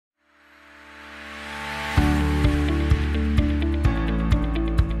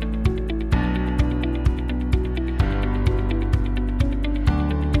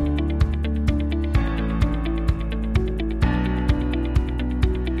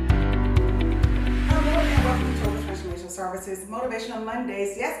Services, Motivational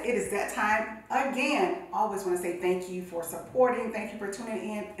Mondays. Yes, it is that time again. Always want to say thank you for supporting. Thank you for tuning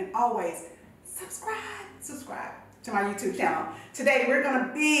in. And always subscribe to my YouTube channel. Today we're going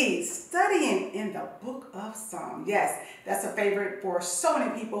to be studying in the book of Psalms. Yes, that's a favorite for so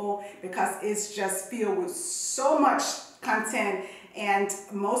many people because it's just filled with so much content. And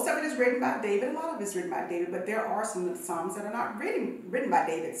most of it is written by David. A lot of it is written by David, but there are some of the Psalms that are not written by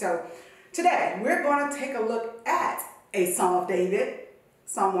David. So today we're going to take a look at a Psalm of David,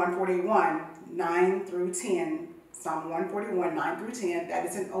 Psalm 141, 9 through 10. Psalm 141, 9 through 10. That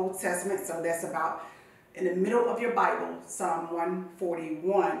is an Old Testament, so that's about in the middle of your Bible, Psalm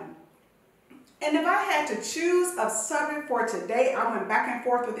 141. And if I had to choose a subject for today, I went back and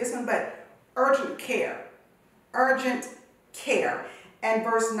forth with this one, but urgent care. Urgent care. And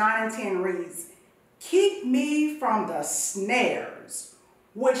verse 9 and 10 reads, "Keep me from the snares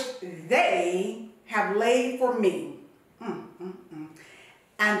which they have laid for me,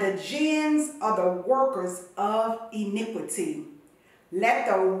 and the gins of the workers of iniquity. Let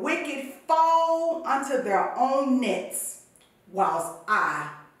the wicked fall unto their own nets, whilst I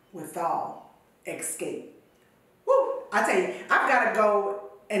withal escape." Woo! I tell you, I've got to go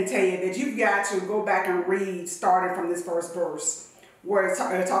and tell you that you've got to go back and read starting from this first verse where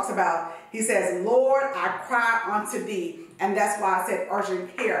it talks about, he says, "Lord, I cry unto thee." And that's why I said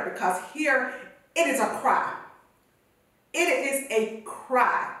urgent care, because here it is a cry. It is a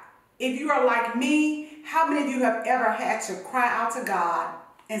cry. If you are like me, how many of you have ever had to cry out to God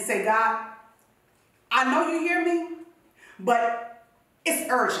and say, "God, I know you hear me, but it's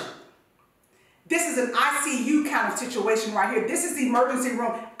urgent. This is an ICU kind of situation right here. This is the emergency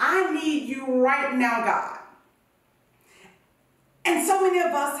room. I need you right now, God." And so many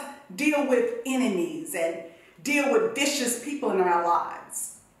of us deal with enemies and deal with vicious people in our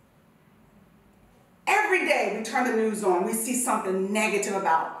lives. Every day we turn the news on, we see something negative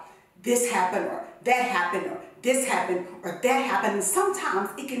about this happened or that happened or this happened or that happened. And sometimes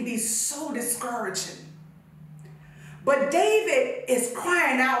it can be so discouraging. But David is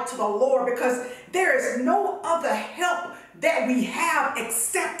crying out to the Lord because there is no other help that we have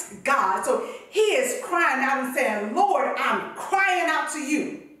except God. So he is crying out and saying, "Lord, I'm crying out to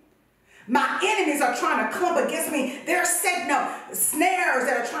you. My enemies are trying to come up against me. They're setting up snares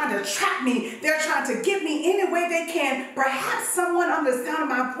that are trying to trap me. They're trying to get me any way they can." Perhaps someone under the sound of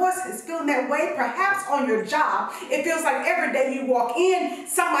my voice is feeling that way. Perhaps on your job, it feels like every day you walk in,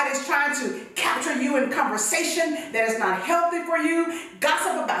 somebody's trying to capture you in conversation that is not healthy for you.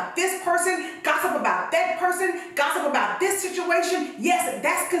 Gossip about this person, gossip about that person, gossip about this situation. Yes,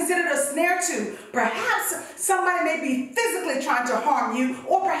 that's considered a snare too. Perhaps somebody may be physically trying to harm you,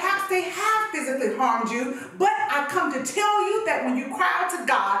 or perhaps they have physically harmed you. But I come to tell you that when you cry out to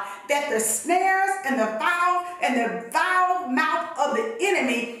God, that the snares and the foul mouth of the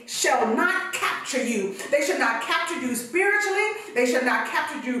enemy shall not capture you. They should not capture you spiritually. They should not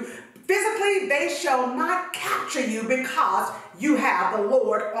capture you physically. They shall not capture you because you have the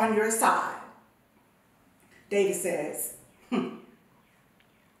Lord on your side. David says,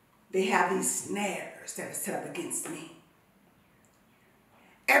 they have these snares that are set up against me.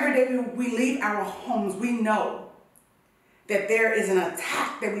 Every day we leave our homes, we know that there is an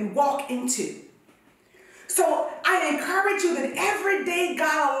attack that we walk into. So I encourage you that every day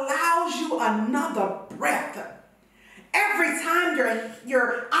God allows you another breath. Every time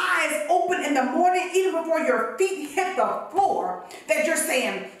your eyes open in the morning, even before your feet hit the floor, that you're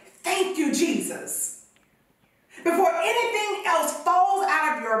saying, "Thank you, Jesus." Before anything else falls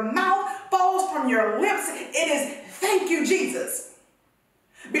out of your mouth, falls from your lips, it is, "Thank you, Jesus."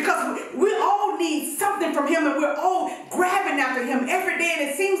 Because we all need something from him, and we're all grabbing after him every day. And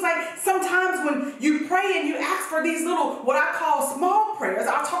it seems like sometimes when you pray and you ask for these little, what I call small prayers,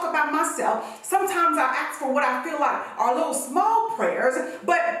 I'll talk about myself. Sometimes I ask for what I feel like are little small prayers,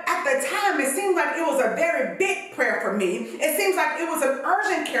 but at the time it seemed like it was a very big prayer for me. It seems like it was an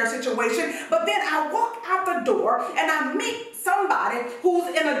urgent care situation. But then I walk out the door and I meet somebody who's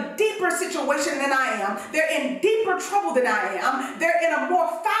in a deeper situation than I am. They're in deeper trouble than I am. They're in a more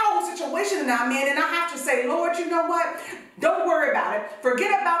foul situation than I'm in. And I have to say, "Lord, you know what? Don't worry about it.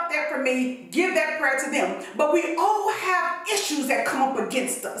 Forget about that for me. Give that prayer to them." But we all have issues that come up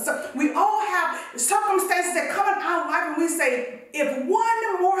against us. We all have circumstances that come in our life and we say, "If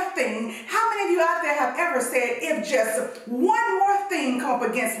one more thing," how many of you out there have ever said, "If just one more thing come up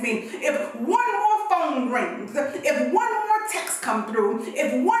against me, if one more phone rings, if one more text come through,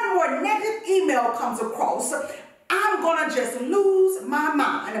 if one more negative email comes across, I I'm going to just lose my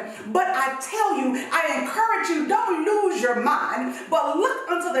mind. But I tell you, I encourage you, don't lose your mind, but look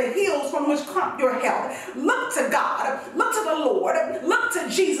unto the hills from which come your help. Look to God, look to the Lord, look to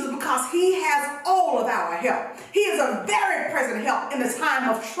Jesus, because he has all of our help. He is a very present help in the time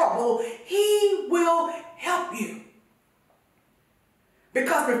of trouble. He will help you.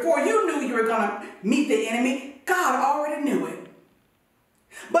 Because before you knew you were going to meet the enemy, God already knew it.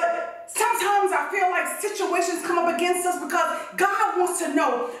 But sometimes I feel like situations come up against us because God wants to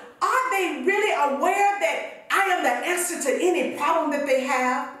know, are they really aware that I am the answer to any problem that they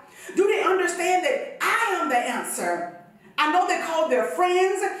have? Do they understand that I am the answer? I know they called their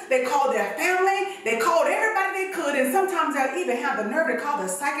friends, they called their family, they called everybody they could, and sometimes they'll even have the nerve to call the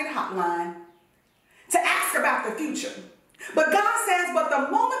psychic hotline to ask about the future. But God says, but the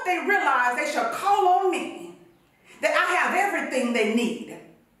moment they realize they shall call on me, that I have everything they need.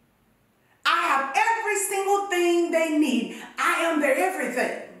 I have every single thing they need. I am their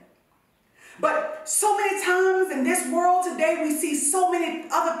everything. But so many times in this world today, we see so many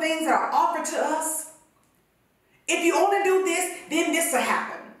other things that are offered to us. If you only do this, then this will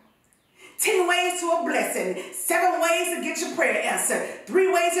happen. 10 ways to a blessing, 7 ways to get your prayer answered,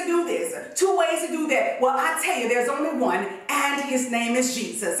 3 ways to do this, 2 ways to do that. Well, I tell you, there's only one, and his name is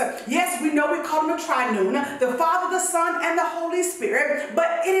Jesus. Yes, we know we call him a trinoon, the Father, the Son, and the Holy Spirit,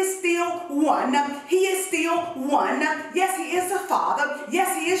 but it is still one. He is still one. Yes, he is the Father.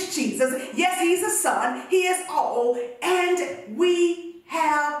 Yes, he is Jesus. Yes, he's the Son. He is all, and we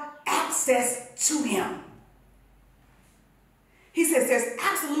have access to him. He says there's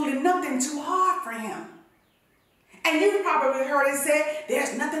absolutely nothing too hard for him. And you've probably heard it said,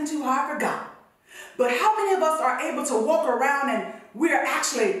 there's nothing too hard for God. But how many of us are able to walk around and we're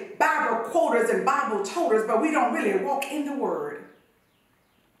actually Bible quoters and Bible toters, but we don't really walk in the Word?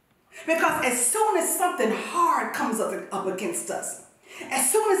 Because as soon as something hard comes up against us,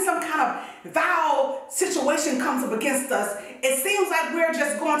 as soon as some kind of foul situation comes up against us, it seems like we're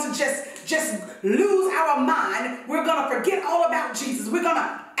just going to just lose our mind. We're going to forget all about Jesus. We're going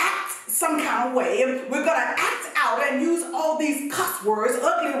to act some kind of way. We're going to act out and use all these cuss words,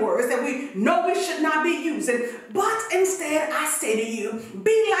 ugly words that we know we should not be using. But instead, I say to you,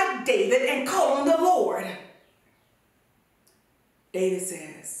 be like David and call on the Lord. David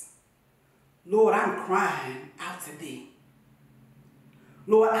says, Lord, I'm crying out to thee.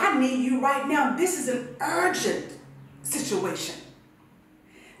 Lord, I need you right now. This is an urgent situation.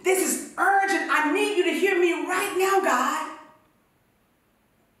 This is urgent. I need you to hear me right now, God.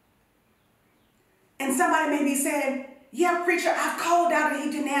 And somebody may be saying, yeah, preacher, I've called out and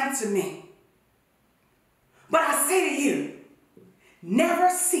he didn't answer me. But I say to you, never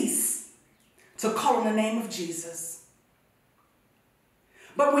cease to call on the name of Jesus.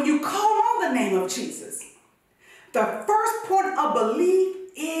 But when you call on the name of Jesus, the first point of belief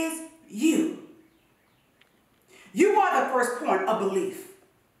is you. You are the first point of belief.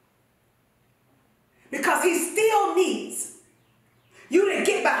 Because he still needs you to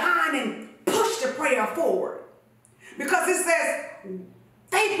get behind and push the prayer forward. Because it says,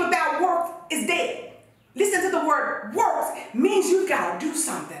 faith without work is dead. Listen to the word works means you've got to do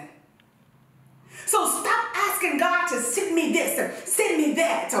something. So stop asking God to send me this, or send me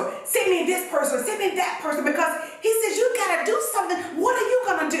that, or send me this person, or send me that person, because he says you got to do something. What are you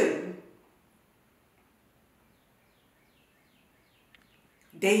going to do?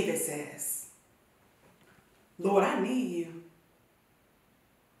 David says, Lord, I need you.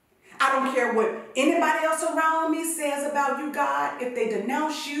 I don't care what anybody else around me says about you, God. If they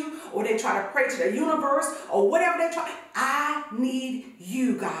denounce you or they try to pray to the universe or whatever they try, I need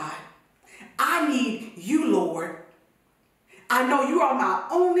you, God. I need you, Lord. I know you are my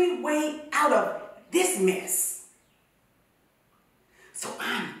only way out of this mess. So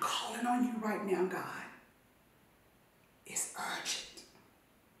I'm calling on you right now, God. It's urgent.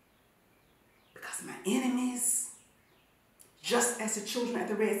 Because my enemies, just as the children at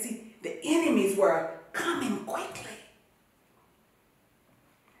the Red Sea, the enemies were coming quickly.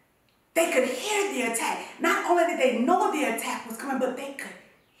 They could hear the attack. Not only did they know the attack was coming, but they could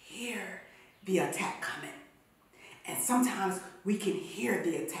hear the attack coming. And sometimes we can hear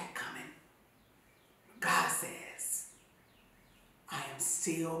the attack coming. God says, I am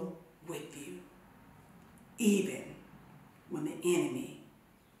still with you, even when the enemy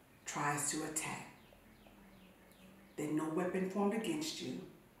tries to attack. Then no weapon formed against you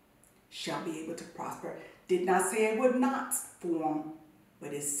shall be able to prosper. Did not say it would not form,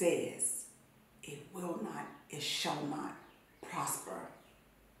 but it says it will not, it shall not prosper.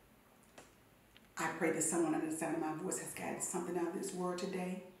 I pray that someone under the sound of my voice has gotten something out of this word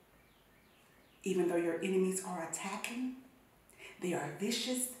today. Even though your enemies are attacking, they are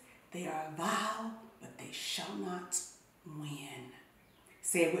vicious, they are vile, but they shall not win.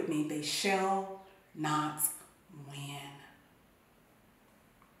 Say it with me, they shall not win.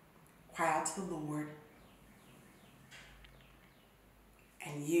 Cry out to the Lord,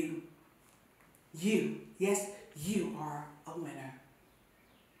 and you, yes, you are a winner.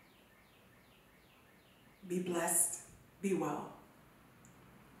 Be blessed, be well.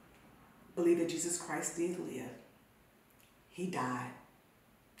 Believe that Jesus Christ did live. He died,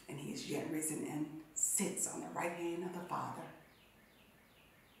 and he is yet risen and sits on the right hand of the Father.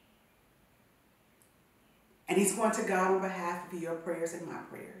 And he's going to God on behalf of your prayers and my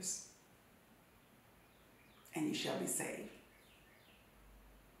prayers. And you shall be saved.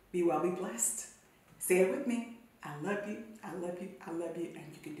 Be well, be blessed. Say it with me. I love you, I love you, I love you, and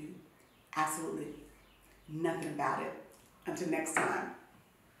you can do absolutely nothing about it. Until next time,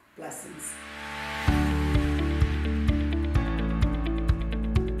 blessings.